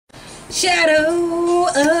Shadow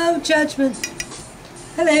of Judgment.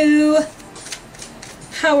 Hello.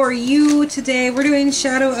 How are you today? We're doing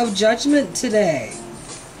Shadow of Judgment today.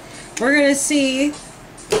 We're going to see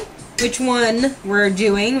which one we're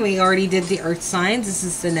doing. We already did the Earth Signs. This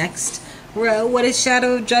is the next row. What is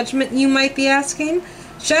Shadow of Judgment, you might be asking?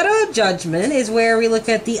 Shadow of Judgment is where we look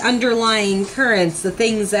at the underlying currents, the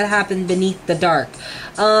things that happen beneath the dark.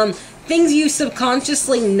 Things you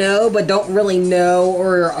subconsciously know but don't really know,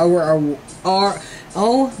 or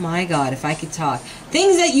oh my god, if I could talk.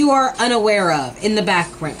 Things that you are unaware of in the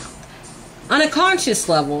background. On a conscious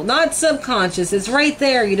level, not subconscious. It's right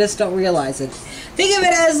there, you just don't realize it. Think of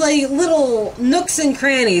it as like little nooks and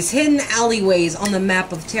crannies, hidden alleyways on the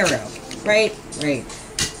map of tarot. Right? Right.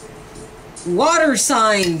 Water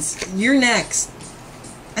signs, you're next.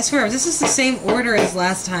 I swear, if this is the same order as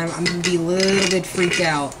last time, I'm going to be a little bit freaked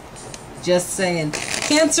out. Just saying.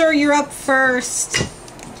 Cancer, you're up first.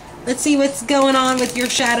 Let's see what's going on with your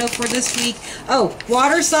shadow for this week. Oh,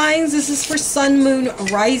 water signs. This is for Sun, Moon,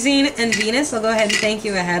 Rising, and Venus. I'll go ahead and thank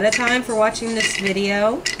you ahead of time for watching this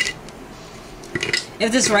video.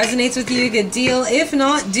 If this resonates with you, good deal. If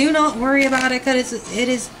not, do not worry about it, because it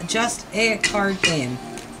is just a card game.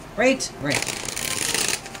 Right? Right.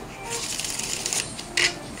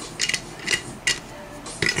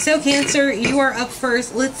 So, Cancer, you are up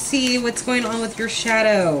first. Let's see what's going on with your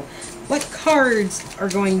shadow. What cards are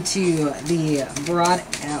going to be brought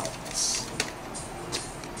out?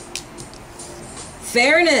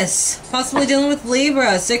 Fairness. Possibly dealing with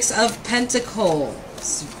Libra. 6 of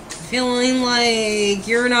Pentacles. Feeling like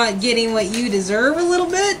you're not getting what you deserve a little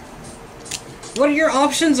bit? What are your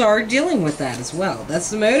options are dealing with that as well? That's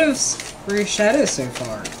the motives for your shadow so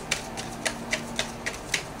far.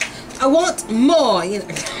 I want more, you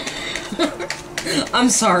know. I'm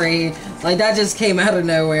sorry. Like, that just came out of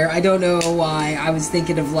nowhere. I don't know why. I was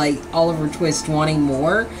thinking of, like, Oliver Twist wanting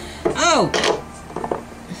more. Oh.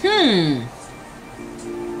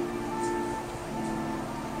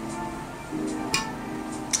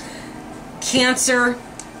 Cancer.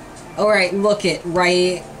 Alright, look it,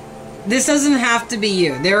 right? This doesn't have to be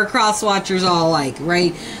you. There are cross-watchers all alike,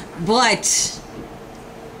 right? But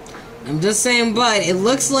I'm just saying, but it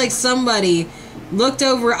looks like somebody looked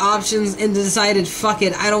over options and decided, fuck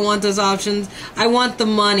it, I don't want those options. I want the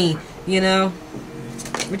money, you know?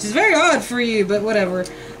 Which is very odd for you, but whatever.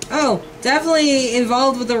 Oh, definitely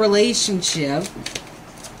involved with a relationship.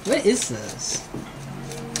 What is this?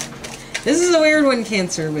 This is a weird one,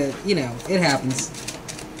 Cancer, but, you know, it happens.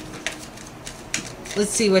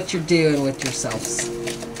 Let's see what you're doing with yourselves.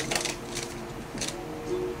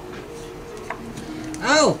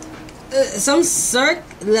 Oh!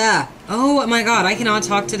 Oh my god, I cannot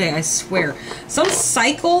talk today, I swear. Some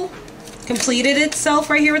cycle completed itself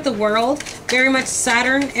right here with the world. Very much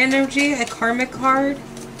Saturn energy, a karmic card.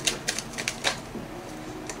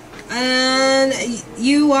 And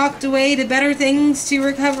you walked away to better things to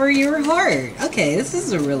recover your heart. Okay, this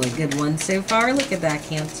is a really good one so far. Look at that,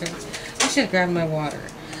 Cancer. I should have grabbed my water.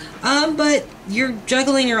 But you're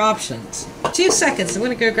juggling your options. 2 seconds, I'm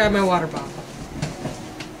gonna go grab my water bottle.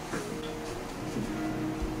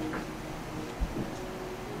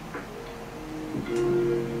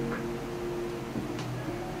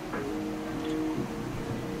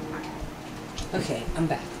 Okay, I'm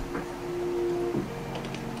back.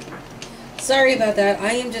 Sorry about that.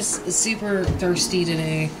 I am just super thirsty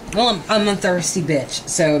today. Well, I'm a thirsty bitch,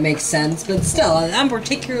 so it makes sense. But still, I'm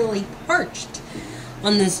particularly parched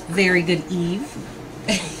on this very good eve.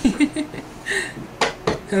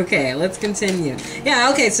 Okay, let's continue. Yeah,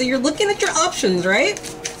 okay, so you're looking at your options, right?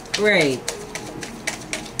 Right.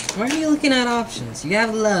 Why are you looking at options? You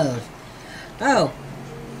have love. Oh.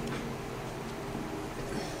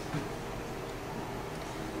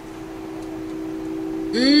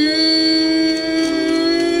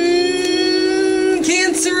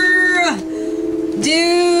 Cancer!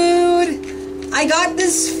 Dude! I got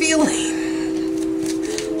this feeling.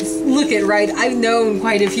 Look at, right? I've known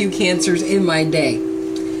quite a few Cancers in my day.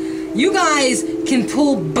 You guys can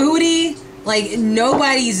pull booty like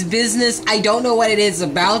nobody's business. I don't know what it is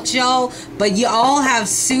about y'all, but you all have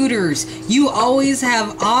suitors. You always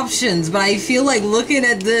have options, but I feel like looking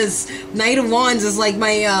at this Knight of Wands is like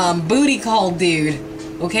my booty call dude.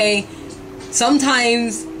 Okay?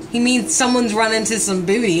 Sometimes he means someone's run into some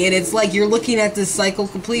booty, and it's like you're looking at this cycle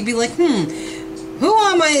complete, be like, who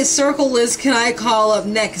on my circle list can I call up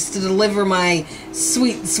next to deliver my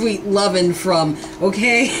sweet, sweet lovin' from?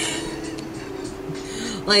 Okay?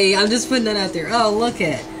 Like, I'm just putting that out there. Oh, look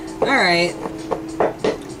it. Alright.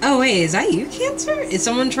 Oh, wait, is that you, Cancer? Is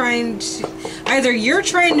someone trying to... Either you're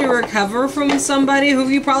trying to recover from somebody who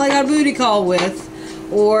you probably got a booty call with,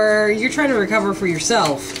 or you're trying to recover for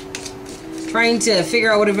yourself. Trying to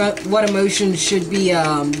figure out what emotions should be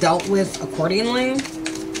dealt with accordingly.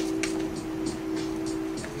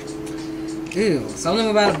 Ooh, something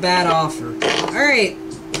about a bad offer. Alright.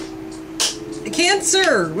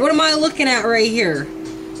 Cancer! What am I looking at right here?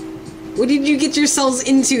 What did you get yourselves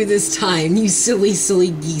into this time, you silly,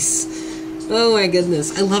 silly geese? Oh my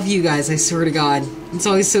goodness. I love you guys, I swear to God. It's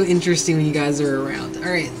always so interesting when you guys are around.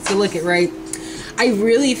 Alright, so look it right. I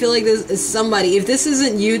really feel like this is somebody, if this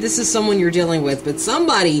isn't you, this is someone you're dealing with, but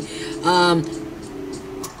somebody,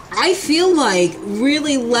 I feel like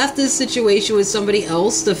really left this situation with somebody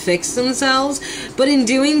else to fix themselves, but in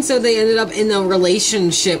doing so, they ended up in a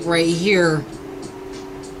relationship right here.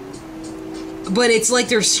 But it's like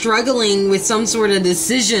they're struggling with some sort of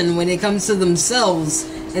decision when it comes to themselves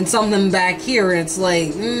and something back here. It's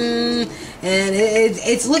like, and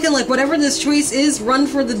it's looking like whatever this choice is, run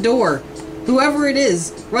for the door. Whoever it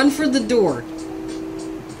is, run for the door.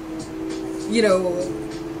 You know,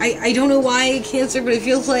 I don't know why, Cancer, but it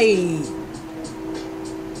feels like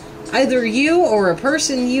either you or a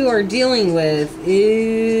person you are dealing with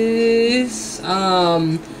is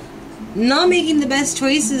not making the best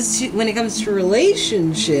choices when it comes to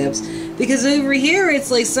relationships, because over here it's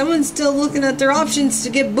like someone's still looking at their options to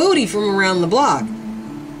get booty from around the block.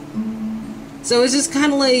 So it's just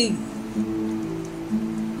kind of like,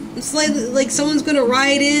 it's like someone's gonna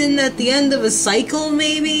ride in at the end of a cycle,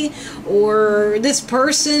 maybe, or this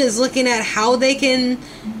person is looking at how they can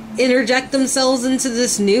interject themselves into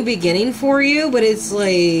this new beginning for you, but it's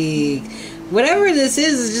like, whatever this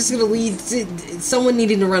is just gonna lead to someone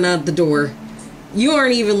needing to run out the door. You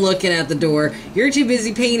aren't even looking at the door. You're too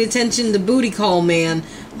busy paying attention to Booty Call Man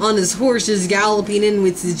on his horse just galloping in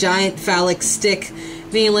with his giant phallic stick,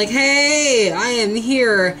 being like, hey, I am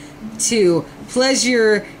here to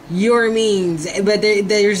pleasure your means, but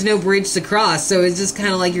there's no bridge to cross, so it's just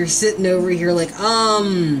kind of like you're sitting over here like,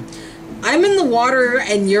 I'm in the water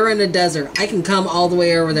and you're in a desert. I can come all the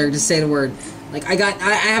way over there, just say the word. Like, I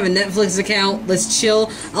have a Netflix account, let's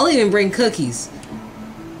chill. I'll even bring cookies.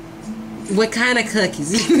 What kind of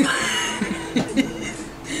cookies?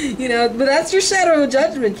 You know, but that's your shadow of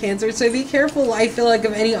judgment, Cancer, so be careful, I feel like,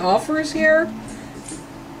 of any offers here.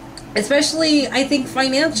 Especially, I think,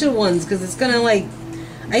 financial ones, because it's gonna, like,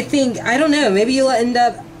 I don't know, maybe you'll end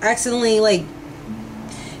up accidentally, like,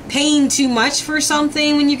 paying too much for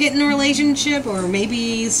something when you get in a relationship, or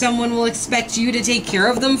maybe someone will expect you to take care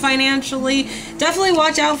of them financially. Definitely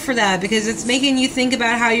watch out for that, because it's making you think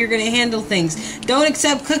about how you're going to handle things. Don't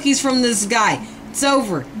accept cookies from this guy. It's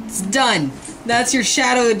over. It's done. That's your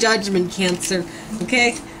shadow of judgment, Cancer.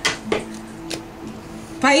 Okay?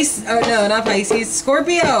 Pisces. Oh, no, not Pisces.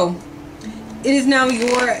 Scorpio. It is now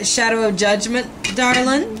your shadow of judgment,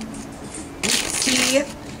 darling. Let's see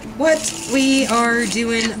what we are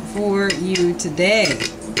doing for you today.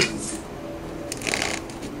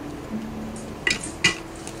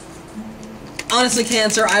 Honestly,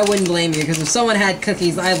 Cancer, I wouldn't blame you, because if someone had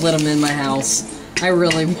cookies, I'd let them in my house. I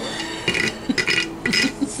really would.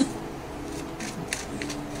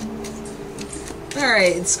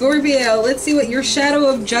 Alright, Scorpio, let's see what your shadow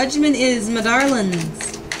of judgment is, my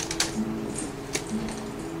darlings.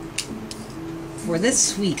 For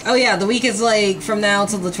this week. Oh yeah, the week is like from now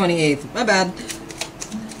till the 28th. My bad.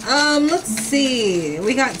 Let's see.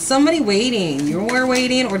 We got somebody waiting. You're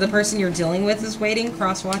waiting, or the person you're dealing with is waiting.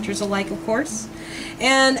 Cross watchers alike, of course.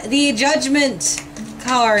 And the judgment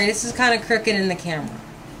card. This is kind of crooked in the camera.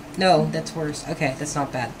 No, that's worse. Okay, that's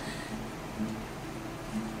not bad.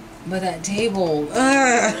 But that table.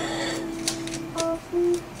 Oh,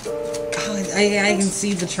 I can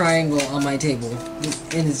see the triangle on my table.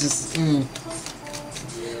 And it's just.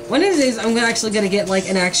 One of these days, I'm actually going to get, like,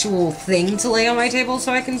 an actual thing to lay on my table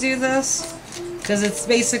so I can do this. Because it's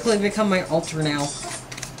basically become my altar now.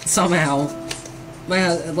 Somehow.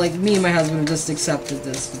 Like, me and my husband have just accepted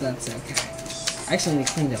this, but that's okay. I actually need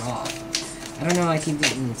to clean it off. I don't know why I keep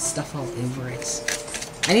getting stuff all over it.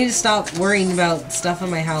 I need to stop worrying about stuff in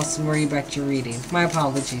my house and worry about your reading. My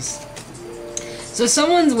apologies. So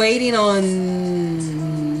someone's waiting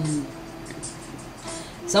on...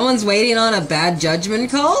 Someone's waiting on a bad judgment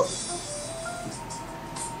call?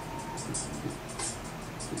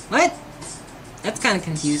 What? That's kind of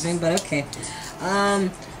confusing, but okay.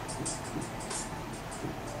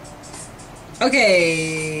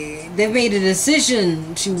 Okay, they've made a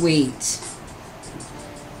decision to wait.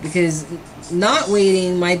 Because not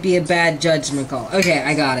waiting might be a bad judgment call. Okay,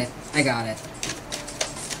 I got it. I got it.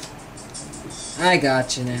 I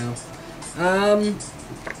got you now.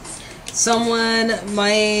 Someone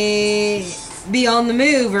might be on the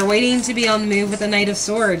move or waiting to be on the move with the Knight of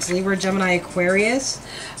Swords. Libra, Gemini, Aquarius.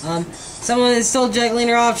 Someone is still juggling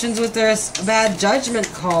their options with their bad judgment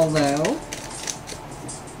call, though.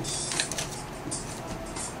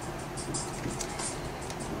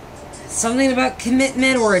 Something about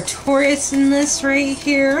commitment or a Taurus in this right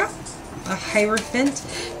here. A Hierophant.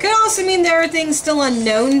 Could also mean there are things still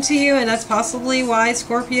unknown to you, and that's possibly why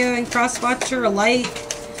Scorpio and Crosswatcher are alike.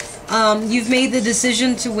 You've made the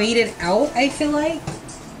decision to wait it out, I feel like.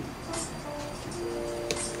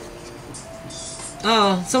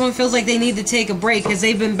 Oh, someone feels like they need to take a break because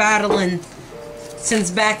they've been battling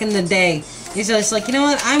since back in the day. It's just like, you know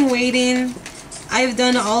what, I'm waiting. I've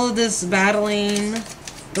done all of this battling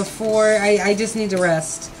before. I just need to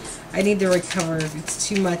rest. I need to recover. It's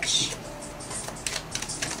too much.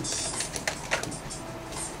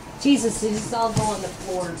 Jesus, it just all go on the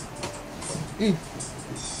floor.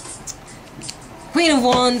 Queen of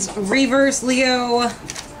Wands, reverse, Leo.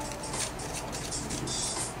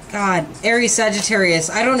 God, Aries, Sagittarius.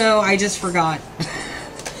 I don't know, I just forgot.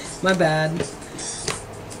 My bad.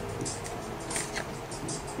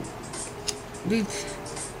 Beep.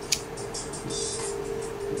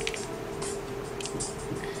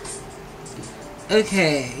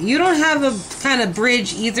 Okay, you don't have a kind of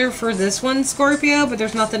bridge either for this one, Scorpio, but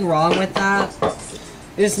there's nothing wrong with that.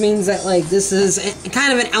 It just means that, like, this is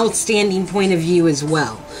kind of an outstanding point of view as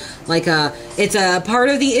well. Like, it's a part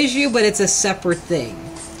of the issue, but it's a separate thing.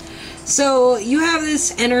 So, you have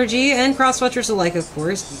this energy, and Crosswatchers alike, of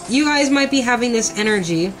course. You guys might be having this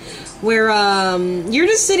energy where, you're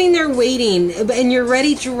just sitting there waiting, and you're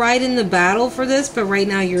ready to ride in the battle for this, but right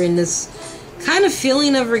now you're in this kind of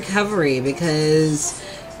feeling of recovery, because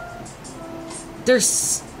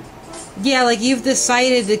there's, yeah, like, you've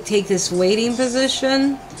decided to take this waiting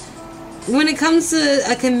position when it comes to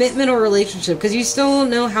a commitment or relationship, because you still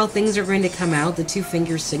don't know how things are going to come out. The two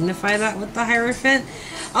fingers signify that with the Hierophant.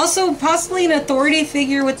 Also, possibly an authority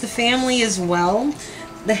figure with the family as well,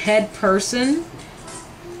 the head person.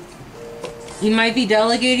 You might be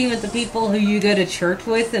delegating with the people who you go to church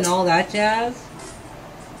with and all that jazz.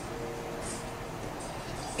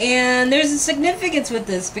 And there's a significance with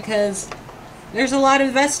this because there's a lot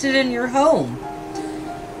invested in your home.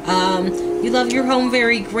 You love your home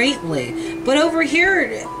very greatly. But over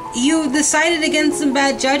here, you decided against some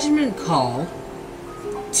bad judgment call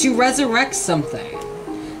to resurrect something.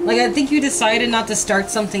 Like, I think you decided not to start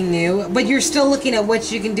something new, but you're still looking at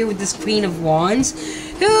what you can do with this Queen of Wands,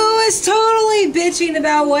 who is totally bitching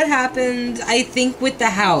about what happened, I think, with the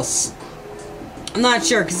house. I'm not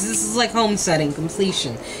sure, because this is like homesteading,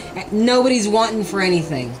 completion. Nobody's wanting for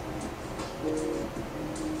anything.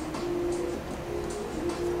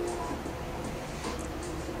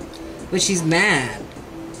 But she's mad.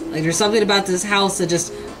 Like, there's something about this house that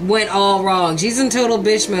just went all wrong. She's in total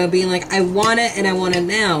bitch mode, being like, I want it, and I want it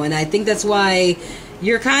now. And I think that's why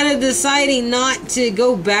you're kind of deciding not to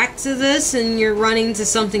go back to this, and you're running to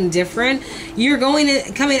something different. You're coming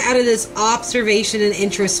out of this observation and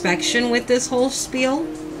introspection with this whole spiel,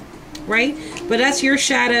 right? But that's your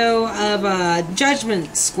shadow of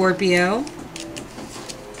judgment, Scorpio.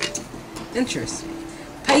 Interesting.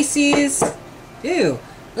 Pisces. Ew.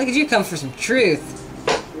 Look at you come for some truth.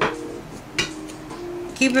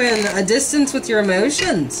 Keeping a distance with your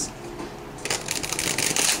emotions.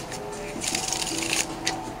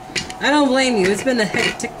 I don't blame you. It's been a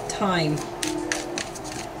hectic time.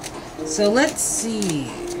 So let's see.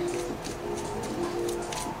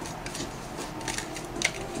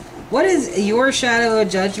 What is your shadow of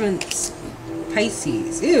judgment,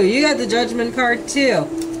 Pisces? Ew, you got the judgment card too.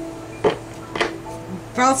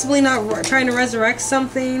 Possibly not trying to resurrect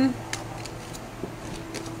something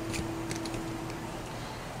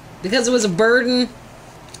because it was a burden.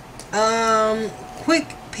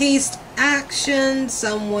 Quick-paced action.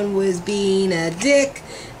 Someone was being a dick.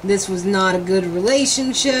 This was not a good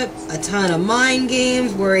relationship. A ton of mind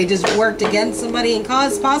games where he just worked against somebody and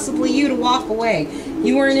caused possibly you to walk away.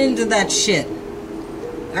 You weren't into that shit.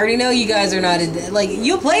 I already know you guys are not into, like,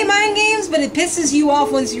 you'll play mind games, but it pisses you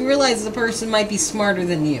off once you realize the person might be smarter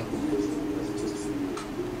than you.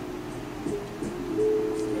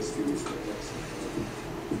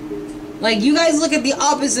 Like, you guys look at the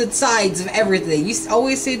opposite sides of everything. You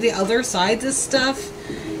always say the other sides of stuff.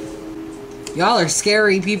 Y'all are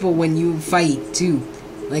scary people when you fight, too.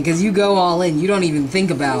 Like, because you go all in. You don't even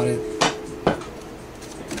think about it.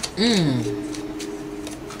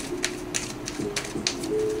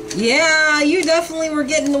 Yeah, you definitely were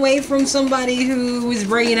getting away from somebody who was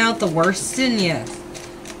bringing out the worst in you.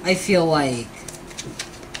 I feel like.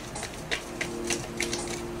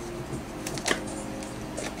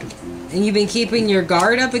 And you've been keeping your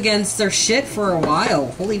guard up against their shit for a while.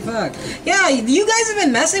 Holy fuck. Yeah, you guys have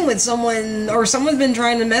been messing with someone, or someone's been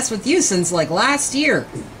trying to mess with you since, like, last year.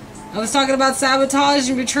 I was talking about sabotage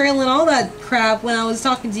and betrayal and all that crap when I was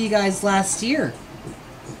talking to you guys last year.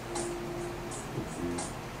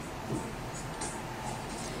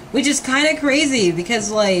 Which is kind of crazy,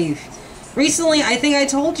 because, like, recently I think I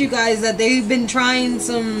told you guys that they've been trying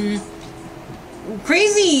some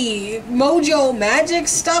crazy mojo magic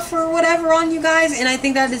stuff or whatever on you guys, and I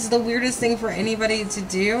think that is the weirdest thing for anybody to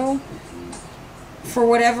do for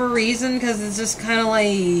whatever reason, because it's just kind of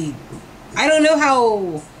like, I don't know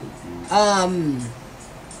how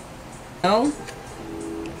no,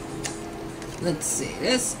 let's see,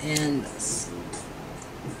 this and this.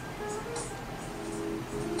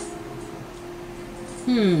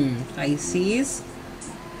 Pisces.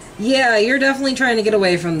 Yeah, you're definitely trying to get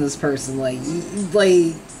away from this person. Like,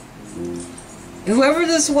 whoever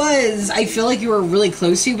this was, I feel like you were really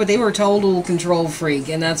close to, but they were a total control freak,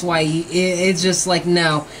 and that's why it's just like,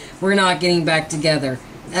 no, we're not getting back together,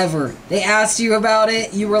 ever. They asked you about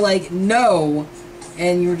it, you were like, no,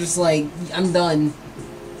 and you were just like, I'm done.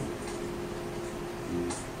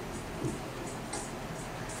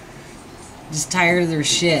 Just tired of their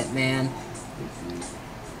shit, man.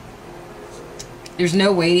 There's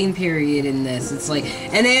no waiting period in this. It's like,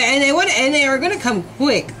 and they are gonna come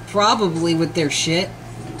quick, probably, with their shit.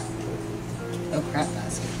 Oh crap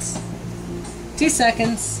baskets. 2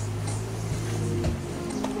 seconds.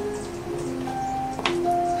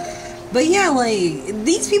 But yeah, like,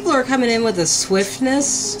 these people are coming in with a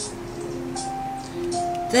swiftness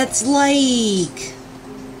that's like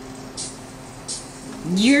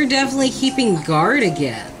you're definitely keeping guard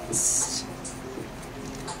against.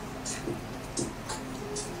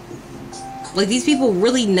 Like, these people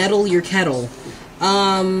really nettle your kettle.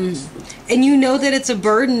 And you know that it's a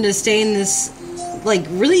burden to stay in this, like,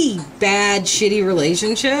 really bad, shitty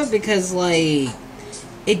relationship, because, like,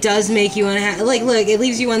 it does make you unhappy. Like, look, it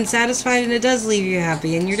leaves you unsatisfied, and it does leave you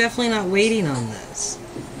happy, and you're definitely not waiting on this.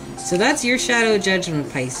 So that's your shadow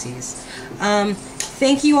judgment, Pisces.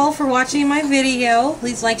 Thank you all for watching my video.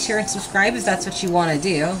 Please like, share, and subscribe if that's what you want to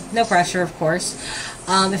do. No pressure, of course.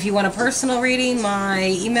 If you want a personal reading,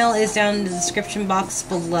 my email is down in the description box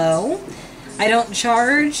below. I don't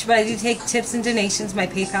charge, but I do take tips and donations. My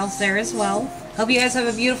PayPal's there as well. Hope you guys have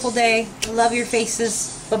a beautiful day. Love your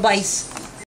faces. Bye-bye.